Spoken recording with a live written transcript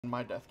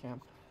My death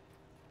cam.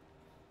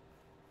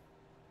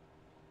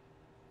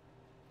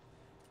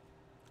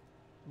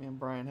 Me and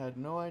Brian had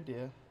no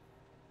idea.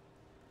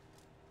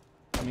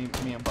 I mean,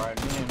 me and Brian,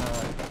 me and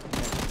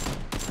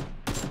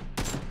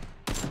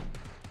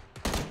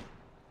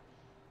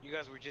You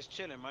guys were just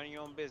chilling, minding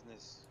your own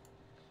business.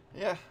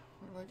 yeah,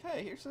 we're like,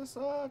 hey, here's this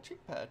cheek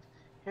pad.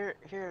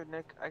 Here,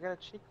 Nick. I got a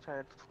cheek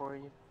pad for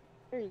you.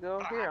 Here you go.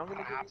 Here, I'm gonna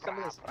give you some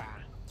of this.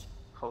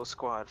 Whole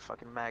squad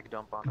fucking mag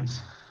dump on us.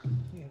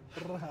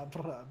 Brah,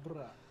 brah,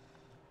 brah.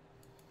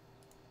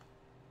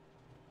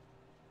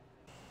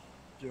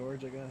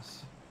 George, I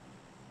guess.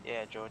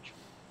 Yeah, George.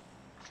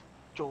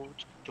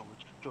 George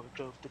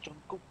of the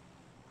jungle.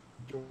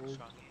 George.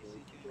 Strong as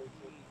he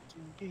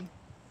can be.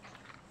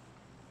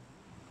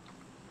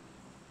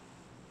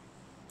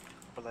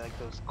 Or like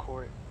those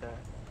corgi,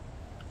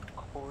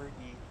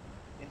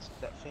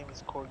 that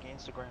famous corgi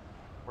Instagram,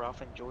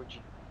 Ralph and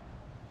Georgie.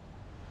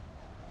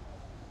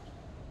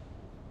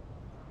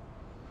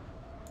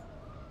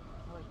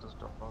 I like those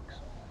dogs.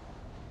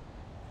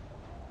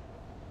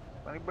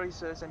 If anybody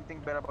says anything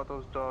bad about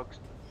those dogs,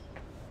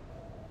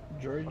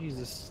 Georgie's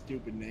a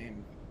stupid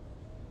name.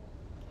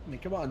 I mean,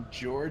 come on,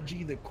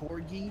 Georgie the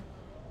corgi?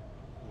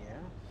 yeah,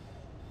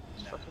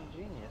 it's Nah. fucking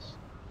genius.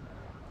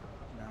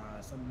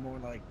 Nah, something more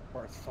like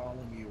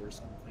Bartholomew or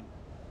something.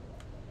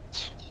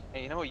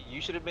 Hey, you know what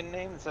you should have been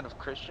named instead of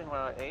Christian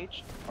without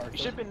H? You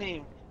should have been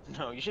named.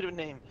 No, you should have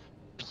been named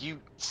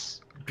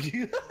Buttes.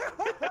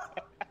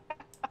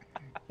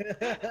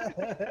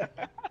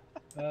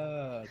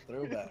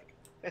 Throwback.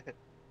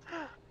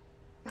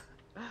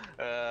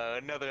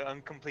 Another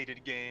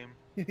uncompleted game.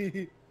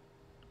 I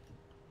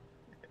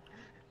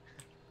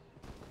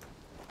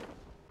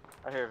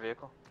hear a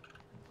vehicle.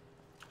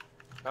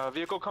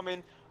 Vehicle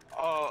coming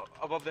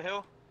above the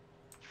hill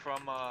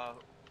from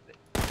top.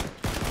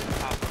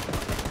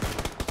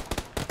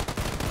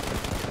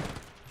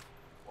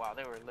 Wow,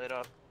 they were lit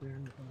up.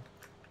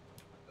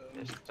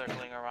 Just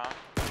circling around.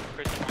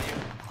 Cristian, on you.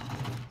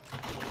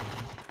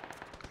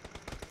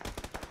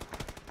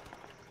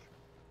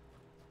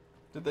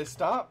 Did they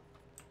stop?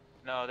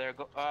 No,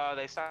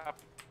 they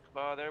stopped.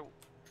 They're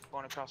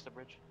going across the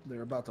bridge.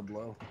 They're about to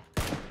blow.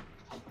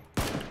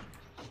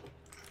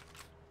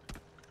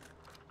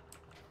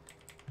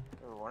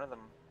 Ooh, one of them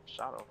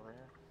shot over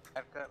here.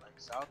 I've got like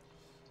south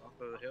of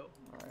the hill.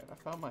 Alright, I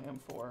found my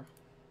M4.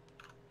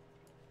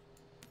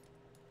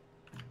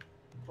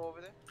 Go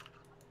over there.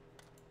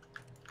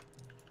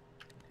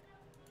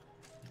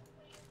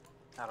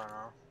 I don't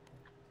know.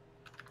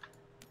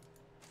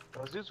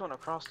 Those dudes went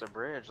across the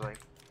bridge, like,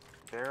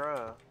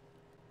 they're,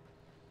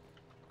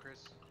 Chris.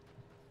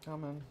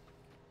 Coming.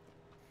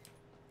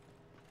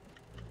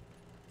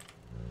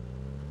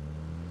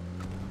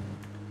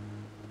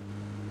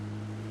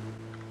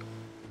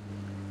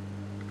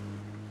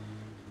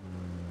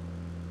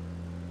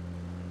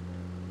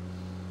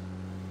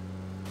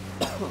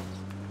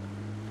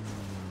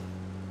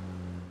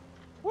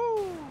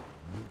 woo!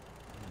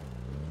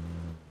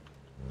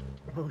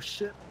 Oh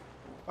shit.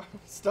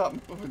 Stop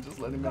moving, just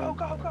let him Go, in.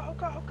 go, go, go,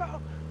 go,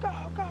 go,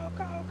 go, go,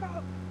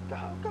 go,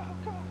 go, go,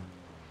 go.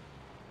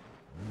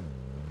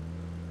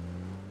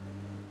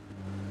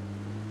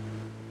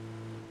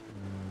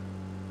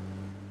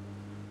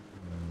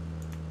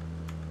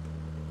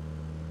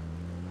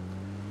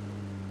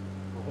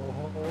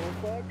 Oh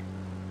fuck.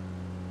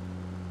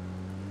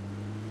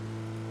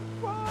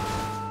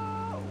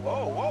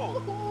 Whoa,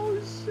 whoa. Oh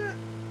shit.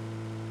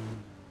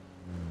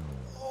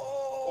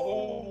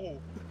 Oh.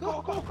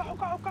 Go, go, go,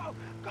 go, go,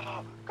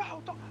 go,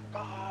 go, go,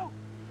 go.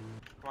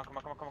 Come on, come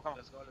on, come on, come on, come on.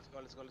 Let's go, let's go,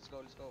 let's go, let's go,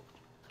 let's go.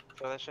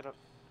 Fill that shit up.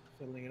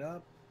 Filling it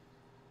up.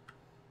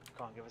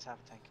 Come on, give us half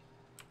a tank.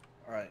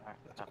 Alright, Alright,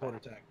 that's a quarter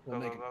tank. We'll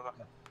Go, make go, go,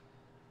 it.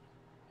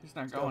 He's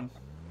not Let's go.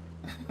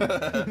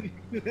 going.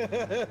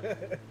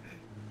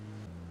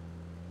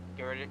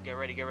 Get ready, get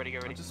ready, get ready,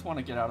 get I ready. just want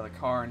to get out of the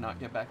car and not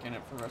get back in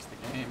it for the rest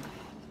of the game.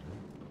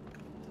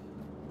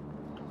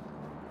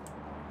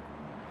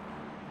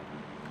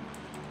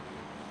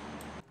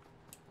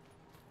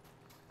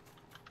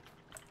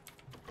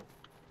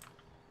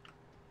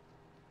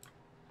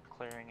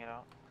 Clearing it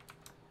out.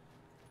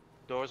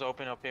 Doors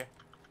open up here.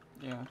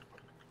 Yeah.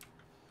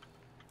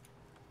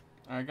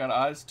 I got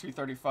eyes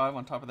 235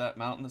 on top of that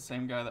mountain, the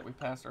same guy that we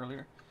passed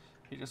earlier.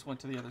 He just went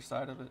to the other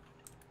side of it.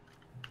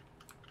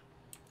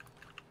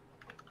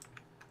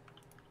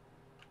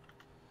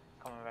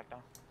 Coming back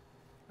down.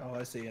 Oh,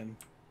 I see him.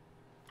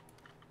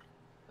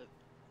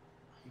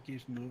 He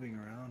keeps moving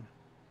around.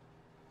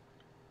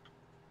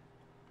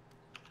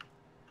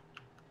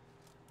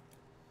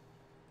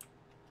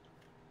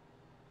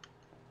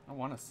 I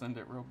want to send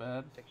it real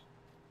bad. Did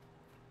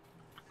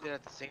it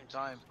at the same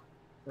time.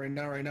 Right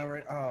now, right now,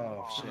 right.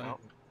 Oh, Oh, shit. no.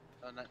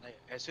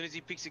 As soon as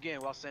he peeks again,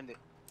 we'll send it.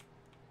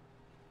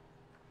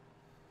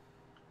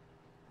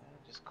 Yeah,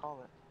 just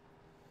call it.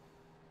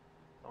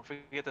 Don't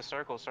forget the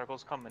circle.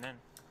 Circle's coming in.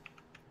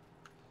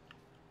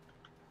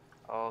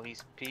 Oh,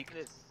 he's peeked.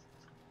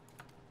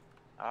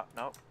 Oh,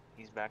 nope.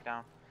 He's back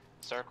down.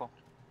 Circle.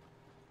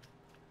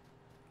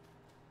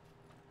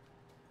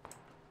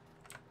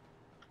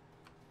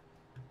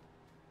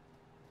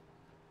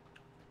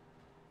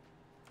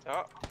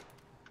 Oh.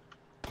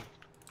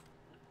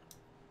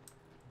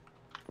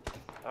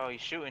 Oh,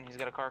 he's shooting. He's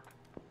got a carc.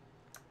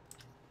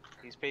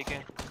 He's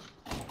peeking.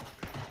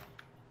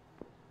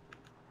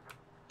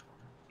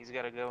 He's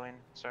got to go in.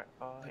 Sorry.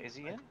 Is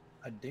he in?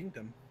 I dinged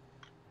him.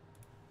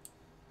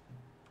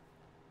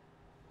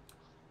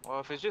 Well,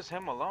 if it's just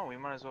him alone, we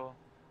might as well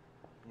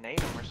nade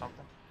him or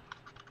something.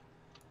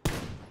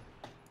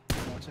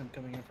 Watch him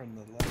coming in from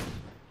the left.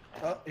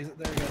 Oh, he's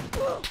there again.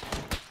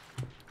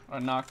 I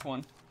knocked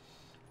one.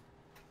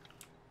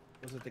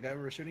 Was it the guy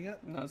we were shooting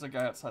at? No, there's a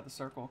guy outside the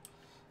circle.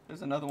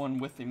 There's another one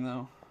with him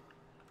though.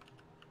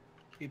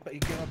 He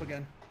came up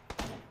again.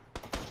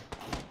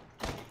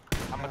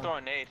 I'm gonna throw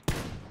a nade.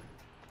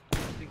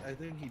 I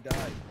think he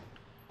died.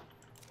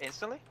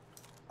 Instantly?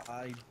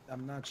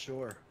 I'm not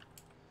sure.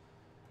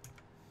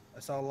 I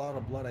saw a lot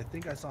of blood. I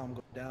think I saw him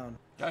go down.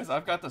 Guys,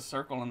 I've got the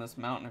circle on this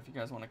mountain if you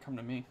guys want to come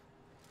to me.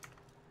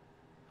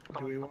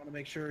 Do we want to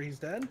make sure he's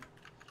dead?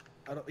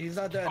 He's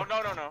not dead. Oh,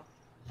 no, no, no.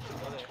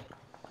 Oh, there.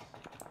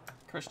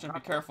 Cristian, be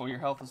careful, your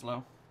health is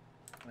low.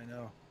 I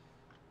know.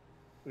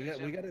 We got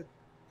to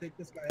take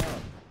this guy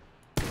out.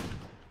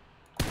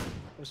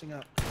 Pushing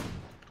up.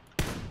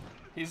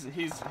 He's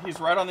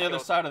right on the other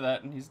side of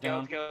that and he's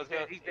down. He's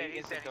dead. He's dead.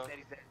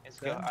 He's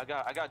dead.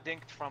 I got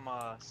dinked from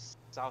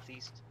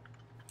southeast.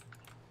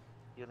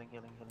 Healing.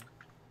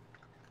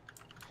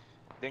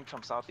 Dinked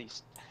from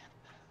southeast.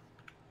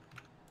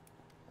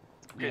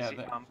 Yeah,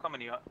 Cristian, I'm coming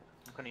to you.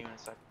 I'm coming to you in a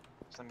sec.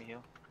 Just let me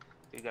heal.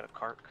 You got a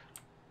carc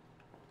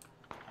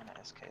and an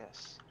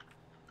SKS.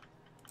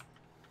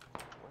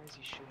 Where is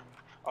he shooting me?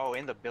 Oh,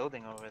 in the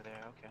building over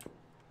there. Okay.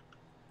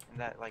 In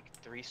that like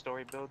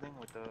 3-story building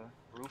with the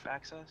roof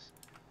access.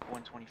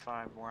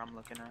 125 where I'm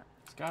looking at.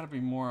 There's got to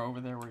be more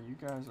over there where you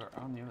guys are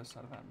on the other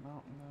side of that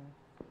mountain though.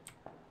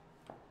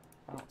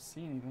 I don't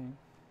see anything.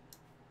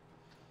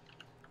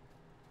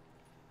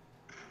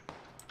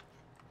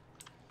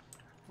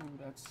 Ooh,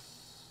 that's...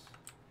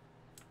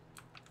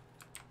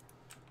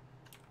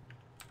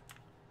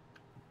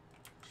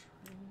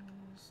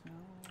 trees, no.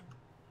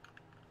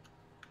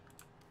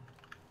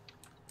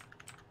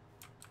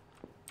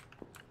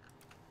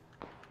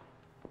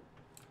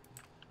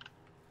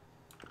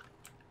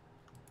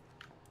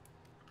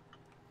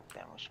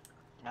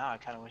 Now I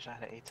kind of wish I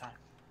had an 8 time.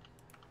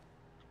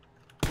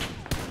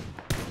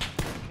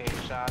 Okay,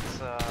 shots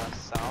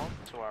south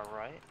to our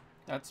right.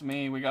 That's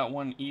me. We got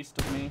one east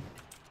of me.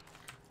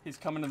 He's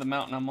coming to the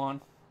mountain I'm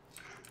on.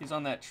 He's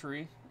on that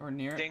tree or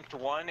near it. Dinked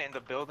one in the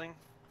building.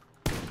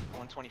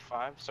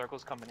 125.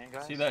 Circle's coming in,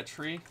 guys. See that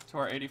tree to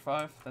our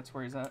 85? That's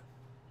where he's at.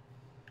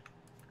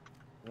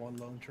 One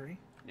lone tree?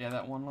 Yeah,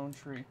 that one lone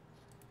tree.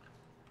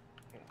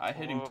 Okay. I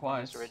hit him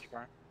twice.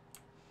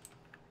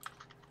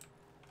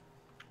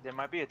 There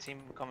might be a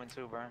team coming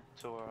too, Brian,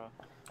 to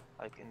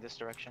like in this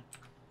direction.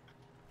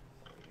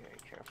 Very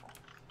careful.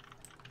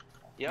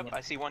 Yep,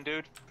 I see one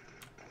dude.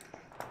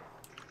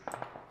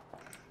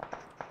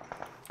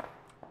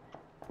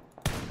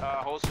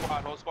 Whole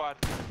squad.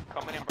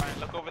 Coming in, Brian.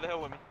 Look over the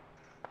hill with me.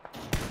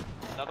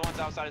 Another one's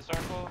outside the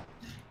circle.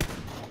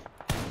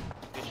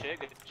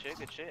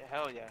 Good shit.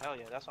 Hell yeah.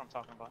 That's what I'm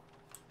talking about.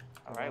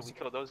 Alright, we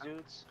killed those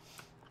dudes.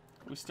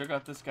 We still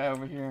got this guy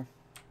over here.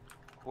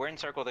 We're in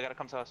circle, they gotta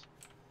come to us.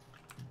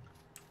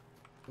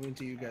 Moving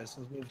to you guys.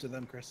 Let's move to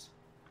them, Chris.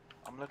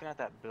 I'm looking at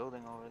that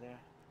building over there.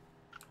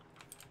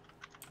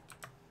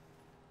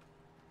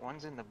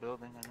 One's in the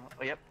building, I know.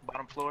 Oh, yep,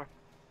 bottom floor.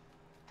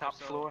 Top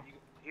floor.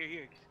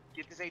 Here.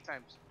 Get this 8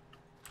 times.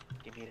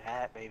 Give me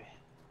that, baby.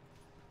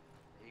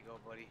 There you go,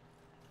 buddy.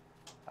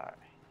 Alright.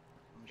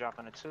 I'm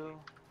dropping a 2.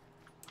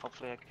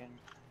 Hopefully I can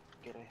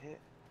get a hit.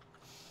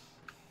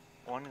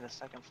 One in the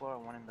second floor,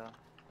 one in the...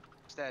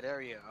 What's that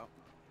area? Oh.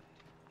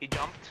 He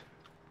jumped.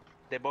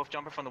 They're both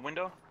jumping from the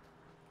window.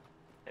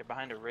 They're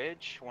behind a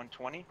ridge,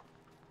 120.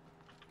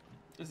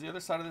 Is the other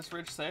side of this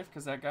ridge safe?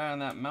 Because that guy on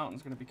that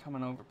mountain's going to be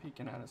coming over,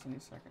 peeking at us any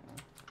second now.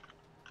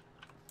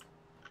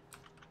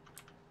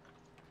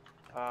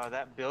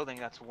 That building,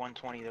 that's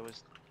 120. There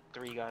was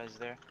 3 guys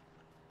there.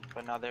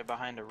 But now they're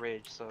behind a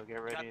ridge, so get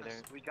ready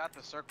there. We got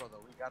the circle, though.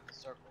 We got the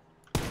circle.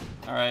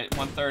 Alright,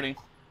 130.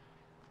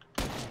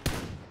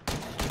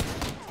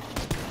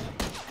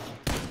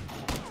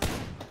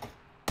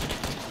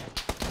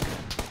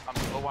 I'm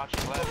still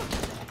watching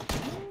left.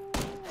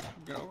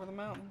 Get over the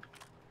mountain.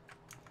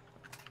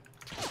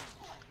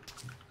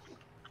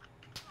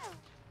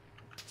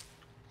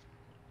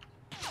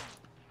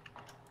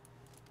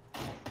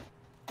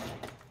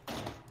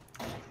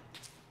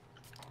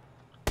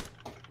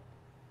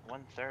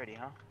 $130,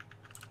 huh?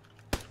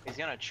 Is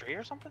he on a tree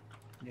or something?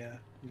 Yeah,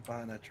 he's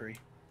behind that tree.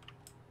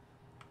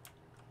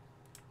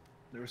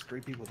 There was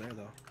 3 people there,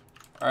 though.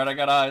 Alright, I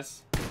got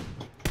eyes.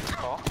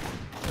 Call.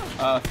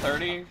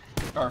 30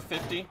 or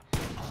 50.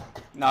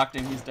 Knocked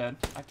him, he's dead.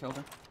 I killed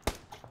him.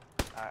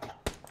 Alright.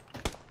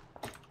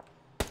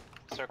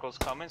 Circle's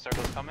coming.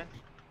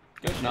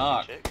 Good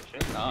knock. Good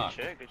Good knock.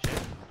 shit.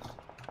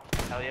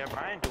 Hell yeah,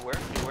 Brian. Do work.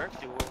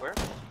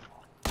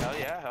 Hell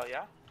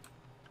yeah.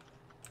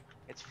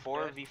 It's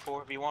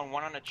 4v4v1.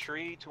 One on a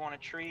tree, two on a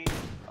tree.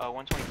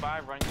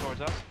 125 running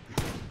towards us.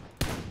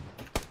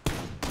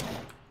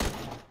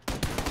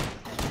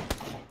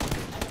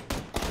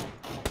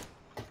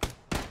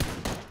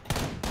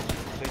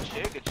 Good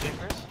shit,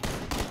 Chris.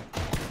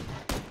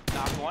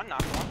 Knocked one.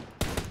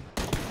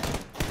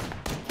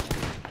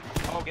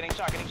 Oh, getting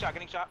shot. Getting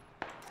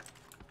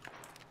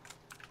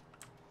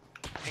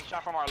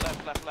shot from our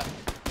left.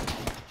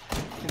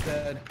 He's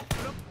dead.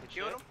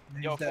 Killed him.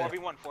 Yo, He's dead.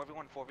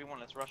 4v1.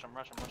 Let's rush him.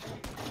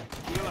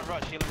 Heal and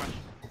rush.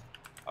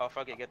 Oh,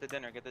 fuck it. Get the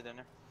dinner.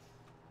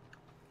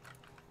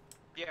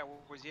 Yeah, where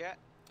was he at?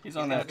 He's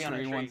on gonna that be on a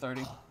tree, tree.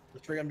 130. The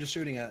tree I'm just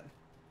shooting at.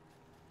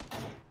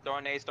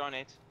 Throwing nades.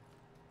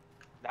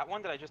 That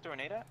one that I just threw a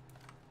nade at?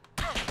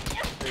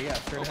 There you go.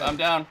 Straight Oh, ahead. I'm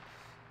down.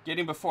 Get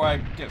him before I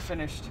get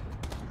finished.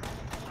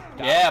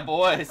 Yeah,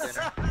 boys.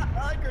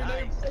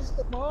 Grenade pissed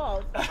him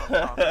off.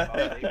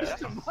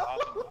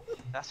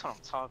 That's what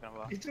I'm talking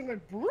about. He just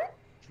went. Broop.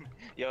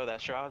 Yo,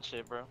 that shroud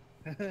shit, bro.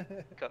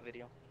 Cut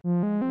video.